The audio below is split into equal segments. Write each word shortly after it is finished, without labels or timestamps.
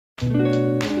Hey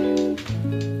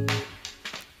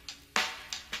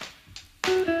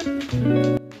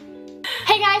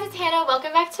guys, it's Hannah.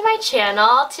 Welcome back to my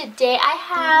channel. Today I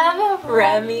have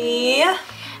Remi.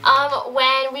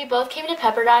 When we both came to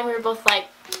Pepperdine, we were both like,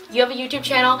 you have a YouTube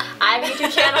channel, I have a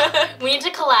YouTube channel, we need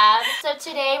to collab. So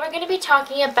today we're going to be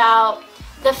talking about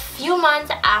the few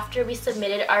months after we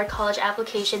submitted our college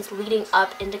applications leading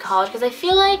up into college, because I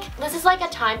feel like this is like a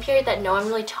time period that no one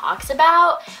really talks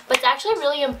about, but it's actually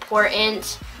really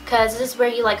important because this is where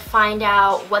you like find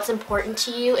out what's important to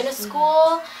you in a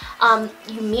school.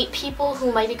 You meet people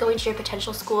who might be going to your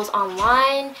potential schools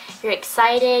online, you're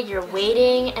excited, you're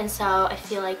waiting, and so I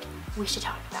feel like we should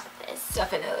talk about this.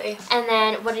 Definitely. And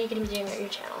then what are you going to be doing on your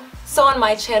channel? So on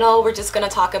my channel, we're just going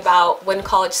to talk about when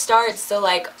college starts, so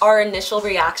like our initial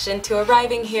reaction to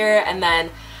arriving here, and then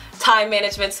time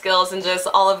management skills and just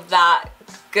all of that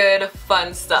good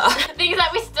fun stuff. Things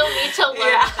that we still need to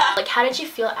learn. Yeah. Like, how did you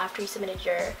feel after you submitted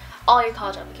all your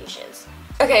college applications?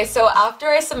 Okay, so after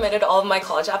I submitted all of my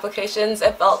college applications,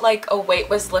 it felt like a weight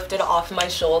was lifted off my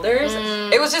shoulders.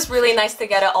 It was just really nice to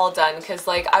get it all done because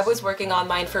like I was working on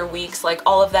mine for weeks, like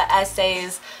all of the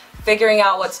essays, figuring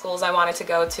out what schools I wanted to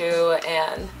go to,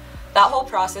 and that whole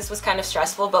process was kind of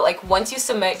stressful, but like once you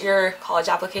submit your college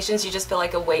applications, you just feel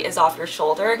like a weight is off your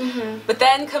shoulder. But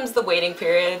then comes the waiting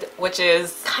period, which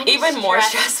is kind of even more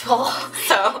stressful.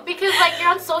 So because like you're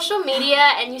on social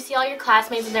media and you see all your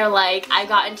classmates and they're like, I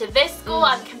got into this school,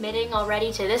 I'm committing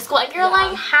already to this school, and you're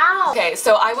like, how? Okay,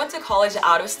 so I went to college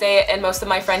out of state and most of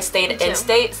my friends stayed in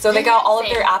state, so they got all of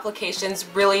their applications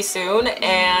really soon,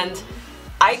 and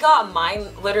I got mine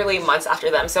literally months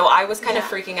after them, so I was kind of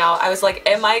freaking out. I was like,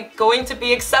 am I going to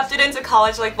be accepted into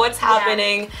college? Like, what's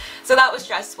happening? So that was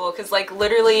stressful because like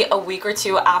literally a week or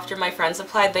two after my friends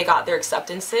applied, they got their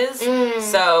acceptances.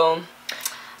 So,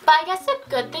 but I guess the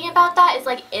good thing about that is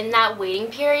like in that waiting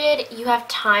period, you have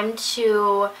time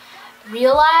to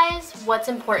realize what's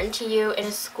important to you in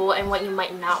a school and what you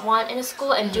might not want in a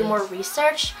school, and do more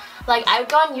research. Like, I would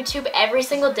go on YouTube every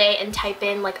single day and type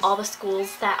in like all the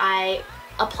schools that I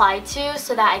applied to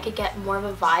so that I could get more of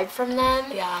a vibe from them.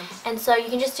 And so you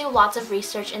can just do lots of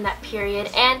research in that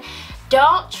period, and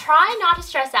try not to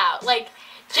stress out. Like,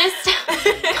 just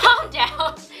calm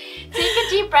down, take a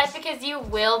deep breath, because you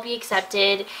will be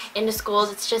accepted into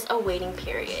schools. It's just a waiting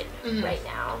period right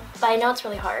now, but I know it's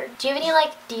really hard. Do you have any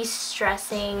like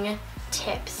de-stressing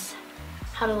tips,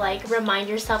 how to like remind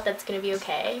yourself that's gonna be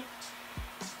okay?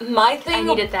 My thing,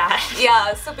 I needed that.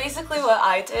 Yeah, so basically what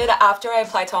I did after I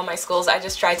applied to all my schools, I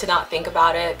just tried to not think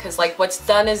about it, because like what's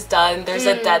done is done. There's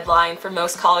a deadline for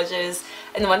most colleges,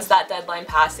 and once that deadline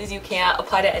passes, you can't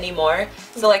apply to any more.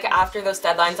 So like after those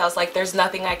deadlines, I was like, there's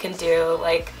nothing I can do.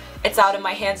 Like, it's out of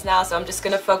my hands now, so I'm just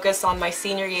gonna focus on my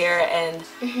senior year and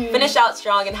finish out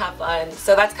strong and have fun.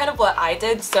 So that's kind of what I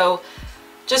did. So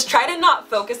just try to not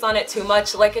focus on it too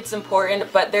much. Like, it's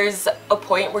important, but there's a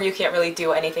point where you can't really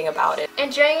do anything about it.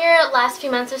 And during your last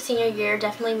few months of senior year,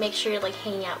 definitely make sure you're like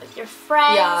hanging out with your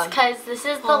friends, because this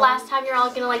is the last time you're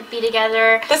all gonna like be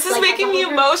together. This is like, making me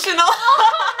emotional.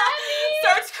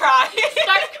 Starts crying.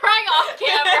 Starts crying off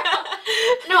camera.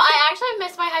 No, I actually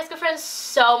miss my high school friends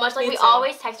so much. Like, we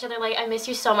always text each other like, I miss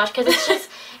you so much, because it's just,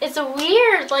 it's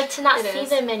weird like to not see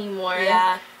them anymore.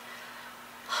 Yeah.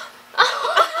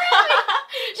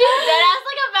 She's dead ass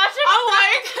like about to I'm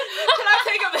like, can I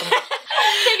take a minute?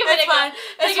 Take a minute. It's fine.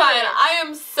 It's fine. I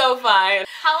am so fine.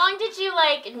 How long did you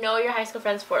like know your high school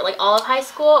friends for? Like all of high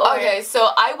school? Or? Okay, so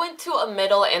I went to a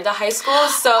middle and a high school,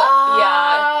 so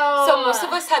yeah. So most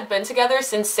of us had been together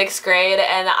since 6th grade,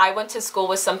 and I went to school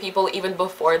with some people even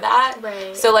before that.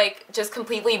 Right. So like just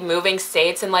completely moving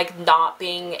states and like not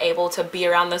being able to be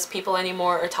around those people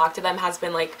anymore or talk to them has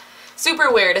been like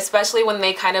super weird, especially when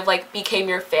they kind of like became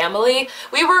your family.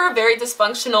 We were a very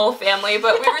dysfunctional family,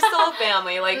 but we were still a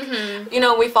family. Like, you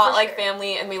know, we fought like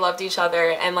family and we loved each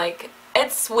other, and like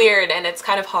it's weird and it's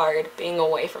kind of hard being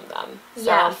away from them. So.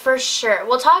 Yeah, for sure.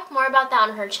 We'll talk more about that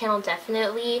on her channel,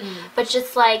 definitely, but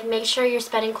just like make sure you're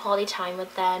spending quality time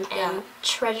with them and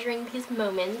treasuring these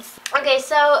moments. Okay,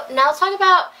 so now let's talk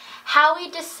about how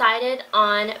we decided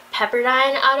on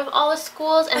Pepperdine out of all the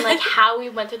schools, and like how we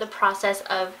went through the process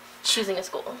of choosing a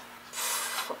school.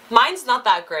 Mine's not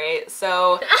that great,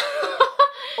 so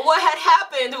what had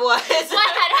happened was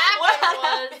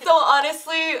so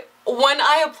honestly, when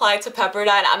I applied to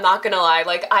Pepperdine, I'm not gonna lie,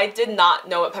 like I did not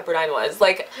know what Pepperdine was.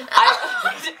 Like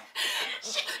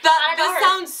this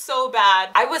sounds so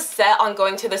bad. I was set on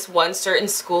going to this one certain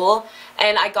school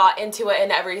and I got into it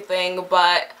and everything,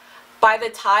 but by the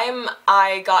time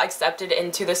I got accepted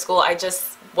into the school, I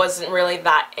just wasn't really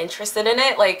that interested in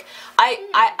it. Like,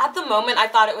 I at the moment, I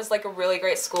thought it was like a really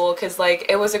great school because like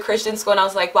it was a Christian school and I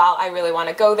was like, wow, I really want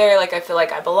to go there. Like, I feel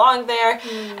like I belong there.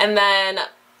 And then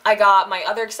I got my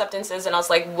other acceptances and I was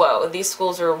like, whoa, these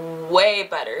schools are way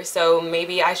better, so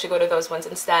maybe I should go to those ones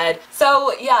instead.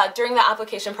 So yeah, during the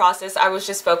application process, I was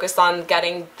just focused on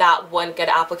getting that one good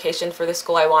application for the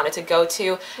school I wanted to go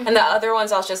to. And the other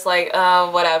ones I was just like,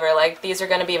 whatever, like these are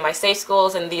going to be my safe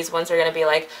schools and these ones are going to be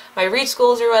like my reach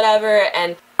schools or whatever.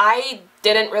 And I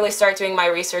didn't really start doing my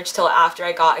research till after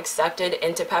I got accepted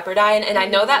into Pepperdine, and I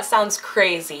know that sounds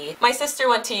crazy. My sister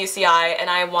went to UCI and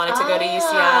I wanted to go to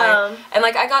UCI, and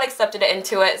like I got accepted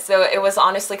into it, so it was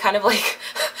honestly kind of like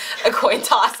a coin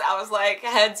toss. I was like,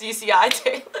 heads UCI,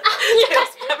 tails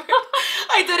Pepperdine.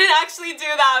 I didn't actually do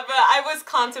that, but I was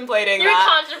contemplating You were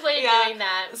that. contemplating doing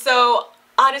that. So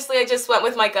honestly, I just went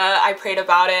with my gut. I prayed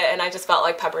about it and I just felt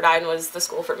like Pepperdine was the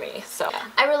school for me. So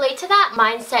I relate to that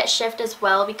mindset shift as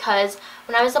well, because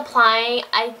when I was applying,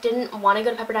 I didn't want to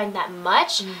go to Pepperdine that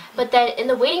much, but then in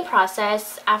the waiting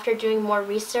process, after doing more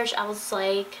research, I was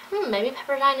like, maybe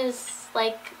Pepperdine is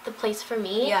like the place for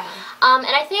me. Yeah. And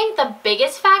I think the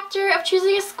biggest factor of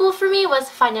choosing a school for me was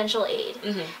financial aid,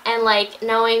 and like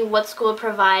knowing what school would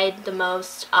provide the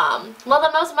most, well,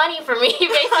 the most money for me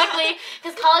basically,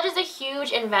 because college is a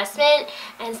huge investment,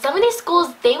 and some of these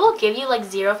schools, they will give you like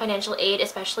zero financial aid,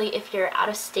 especially if you're out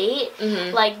of state.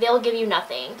 Like they'll give you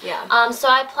nothing. So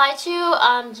I applied to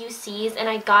UCs and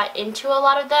I got into a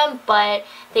lot of them, but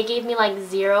they gave me like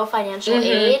zero financial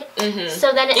aid.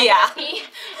 So then it ended up being,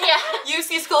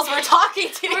 UC schools were talking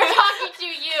to you. We're talking to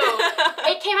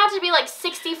you. It came out to be like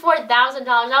 $64,000.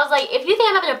 And I was like, if you think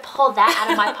I'm having to pull that out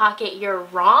of my pocket, you're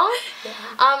wrong.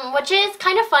 Which is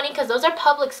kind of funny because those are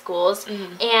public schools,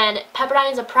 and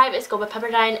Pepperdine is a private school, but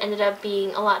Pepperdine ended up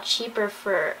being a lot cheaper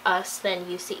for us than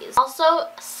UC's. Also,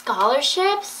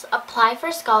 scholarships. Apply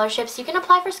for scholarships. You can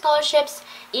apply for scholarships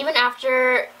even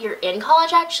after you're in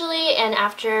college, actually, and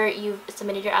after you've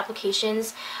submitted your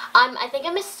applications. I think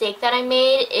a mistake that I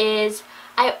made is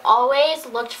I always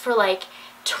looked for like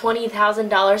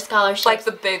 $20,000 scholarships. Like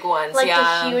the big ones, like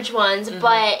the huge ones,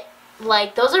 but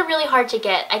like those are really hard to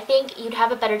get. I think you'd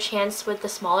have a better chance with the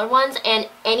smaller ones, and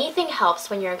anything helps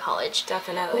when you're in college.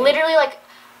 Definitely. Literally like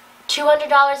 $200,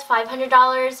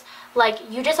 $500, like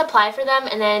you just apply for them,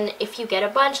 and then if you get a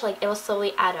bunch, like it will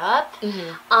slowly add up.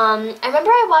 I remember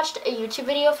I watched a YouTube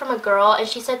video from a girl, and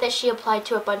she said that she applied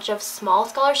to a bunch of small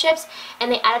scholarships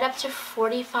and they added up to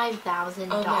 $45,000.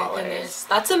 Oh my goodness,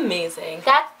 that's amazing.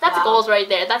 That's goals right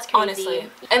there. That's crazy. Honestly.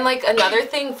 And like another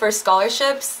thing for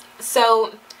scholarships,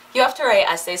 so you have to write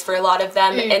essays for a lot of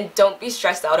them, and don't be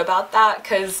stressed out about that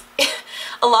because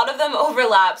a lot of them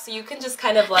overlap, so you can just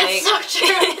kind of like so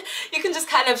true. you can just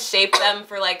kind of shape them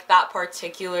for like that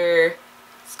particular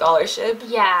scholarship.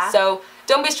 Yeah. So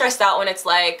don't be stressed out when it's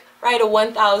like write a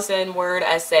 1,000 word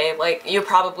essay. Like you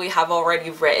probably have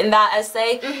already written that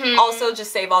essay. Also,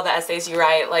 just save all the essays you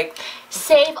write. Like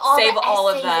save all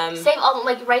of them. Save all,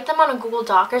 like write them on a Google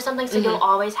Doc or something, so you'll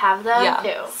always have them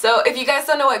too. So if you guys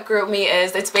don't know what GroupMe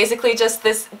is, it's basically just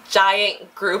this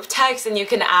giant group text, and you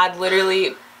can add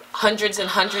literally hundreds and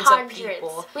hundreds of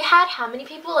people. We had how many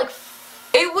people? Like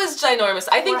it was ginormous.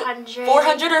 I think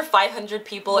 400 or 500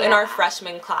 people in our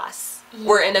freshman class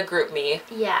were in a GroupMe.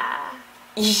 Yeah.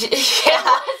 It was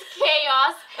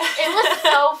chaos. It was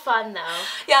so fun though.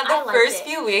 Yeah, the first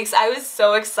few weeks I was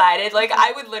so excited. Like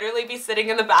I would literally be sitting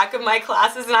in the back of my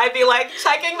classes and I'd be like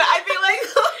checking I'd be like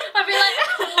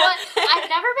what? I've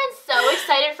never been so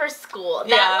excited for school.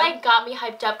 That like got me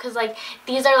hyped up because like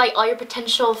these are like all your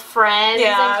potential friends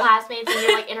and classmates, and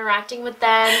you're like interacting with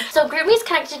them. So GroupMe is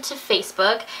connected to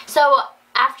Facebook. So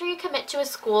after you commit to a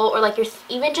school, or like you're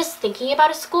even just thinking about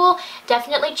a school,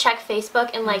 definitely check Facebook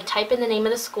and like type in the name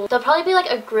of the school. There'll probably be like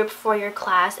a group for your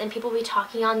class and people will be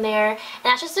talking on there, and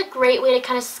that's just a great way to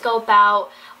kind of scope out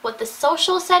what the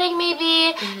social setting may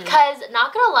be. Because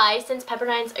not gonna lie, since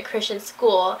Pepperdine's a Christian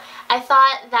school, I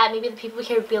thought that maybe the people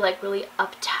here would be like really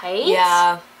uptight.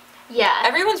 Yeah.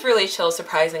 Everyone's really chill,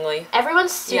 surprisingly.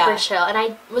 Everyone's super chill, and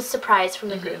I was surprised from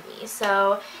the GroupMe.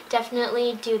 So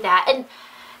definitely do that. And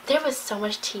there was so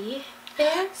much tea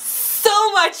there.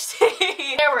 So much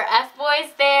tea! There were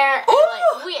F-boys there. And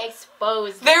like, we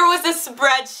exposed them. There was a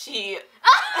spreadsheet.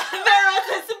 There was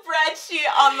a spreadsheet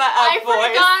on the F-boys. I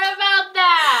forgot about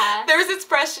that. There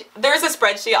was a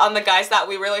spreadsheet on the guys that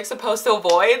we were like supposed to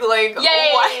avoid. Like, what?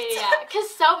 Yeah.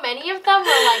 Because so many of them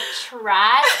were like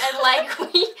trash, and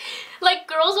like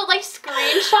girls would like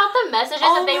screenshot the messages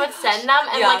that they would send them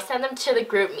and like send them to the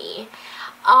GroupMe.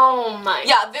 Oh my.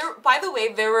 Yeah, by the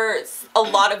way, there were a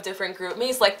lot of different group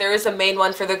me's. Like, there was a main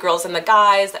one for the girls and the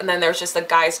guys, and then there was just a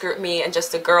guys group me and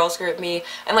just a girls group me,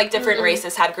 and like different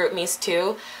races had group me's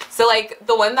too. So like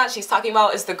the one that she's talking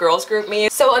about is the girls group me.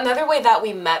 So another way that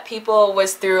we met people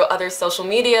was through other social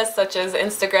media such as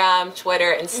Instagram,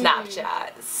 Twitter, and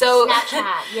Snapchat. So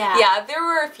Snapchat, yeah. Yeah, there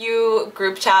were a few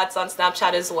group chats on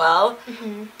Snapchat as well.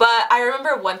 But I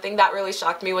remember one thing that really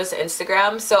shocked me was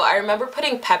Instagram. So I remember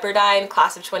putting Pepperdine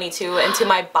class of 22 into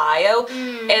my bio,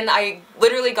 and I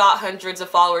literally got hundreds of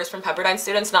followers from Pepperdine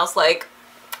students, and I was like,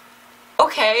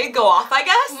 okay, go off, I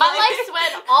guess. My likes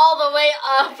went all the way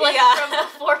up, like, Yeah. from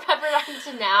before Pepperdine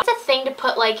to now. It's a thing to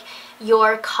put, like,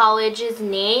 your college's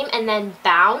name and then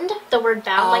bound, the word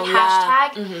bound, like,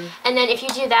 hashtag. And then if you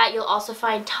do that, you'll also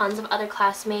find tons of other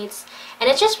classmates. And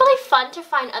it's just really fun to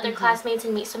find other classmates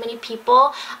and meet so many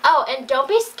people. Oh, and don't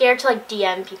be scared to, like,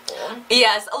 DM people.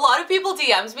 Yes, a lot of people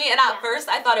DMs me, and at first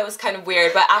I thought it was kind of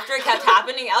weird, but after it kept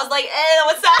happening, I was like,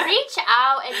 what's that? Reach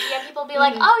out and DM people, be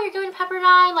like, oh, you're going to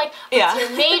Pepperdine, like, what's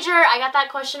your major? I got that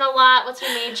question a lot. What's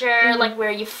your major? Like, where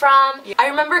are you from? I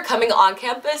remember coming on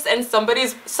campus, and somebody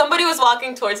was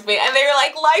walking towards me, and they were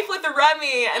like,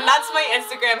 "LifeWithRemi," and that's my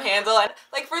Instagram handle. And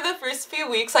like for the first few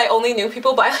weeks, I only knew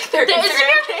people by like their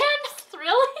Instagram handles.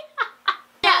 Really?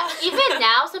 Yeah, even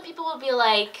now, some people will be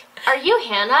like, are you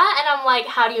Hannah? And I'm like,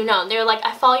 how do you know? And they're like,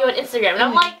 I follow you on Instagram. And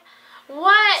I'm like,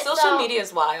 what? Social media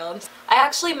is wild. I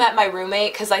actually met my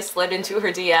roommate because I slid into her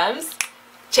DMs.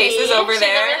 Chase is over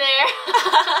there.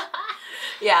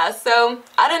 Yeah, so,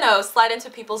 I don't know, slide into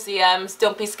people's DMs.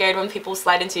 Don't be scared when people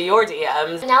slide into your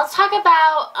DMs. Now let's talk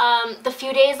about the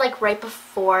few days, like, right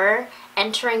before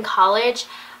entering college.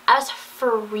 I was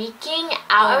freaking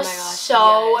out. I was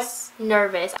so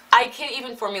nervous. I can't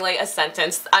even formulate a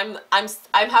sentence. I'm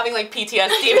having like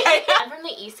PTSD right now. I'm from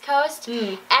the East Coast,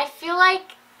 and I feel like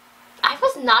I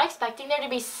was not expecting there to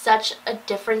be such a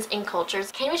difference in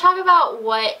cultures. Can we talk about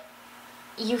what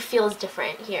you feel is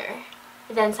different here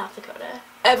than South Dakota?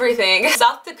 Everything.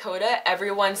 South Dakota,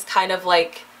 everyone's kind of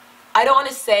like, I don't want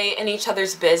to say in each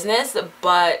other's business,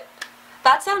 but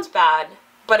that sounds bad.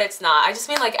 But it's not. I just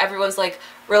mean like everyone's like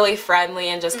really friendly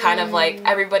and just kind of like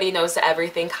everybody knows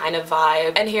everything kind of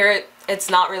vibe. And here it's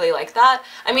not really like that.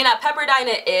 I mean at Pepperdine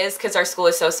it is because our school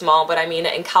is so small, but I mean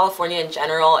in California in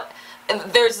general,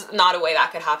 there's not a way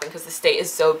that could happen because the state is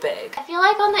so big. I feel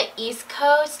like on the East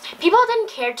Coast, people didn't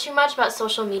care too much about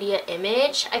social media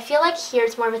image. I feel like here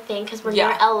it's more of a thing because we're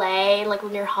near LA, like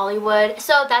we're near Hollywood.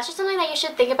 So that's just something that you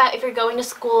should think about if you're going to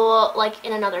school like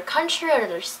in another country or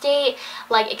another state.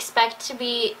 Like expect to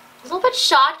be a little bit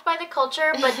shocked by the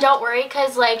culture, but don't worry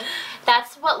because like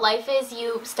that's what life is.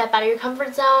 You step out of your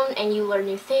comfort zone and you learn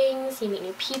new things, you meet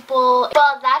new people.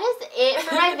 Well, that is it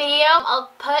for my video. I'll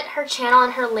put her channel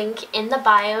and her link in the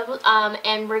bio,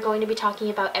 and we're going to be talking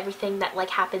about everything that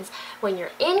like happens when you're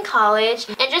in college.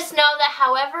 And just know that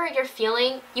however you're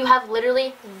feeling, you have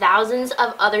literally thousands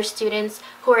of other students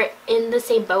who are in the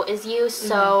same boat as you,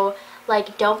 so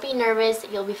like, don't be nervous,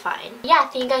 you'll be fine. Yeah,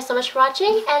 thank you guys so much for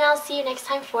watching, and I'll see you next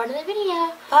time for another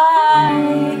video.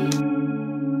 Bye!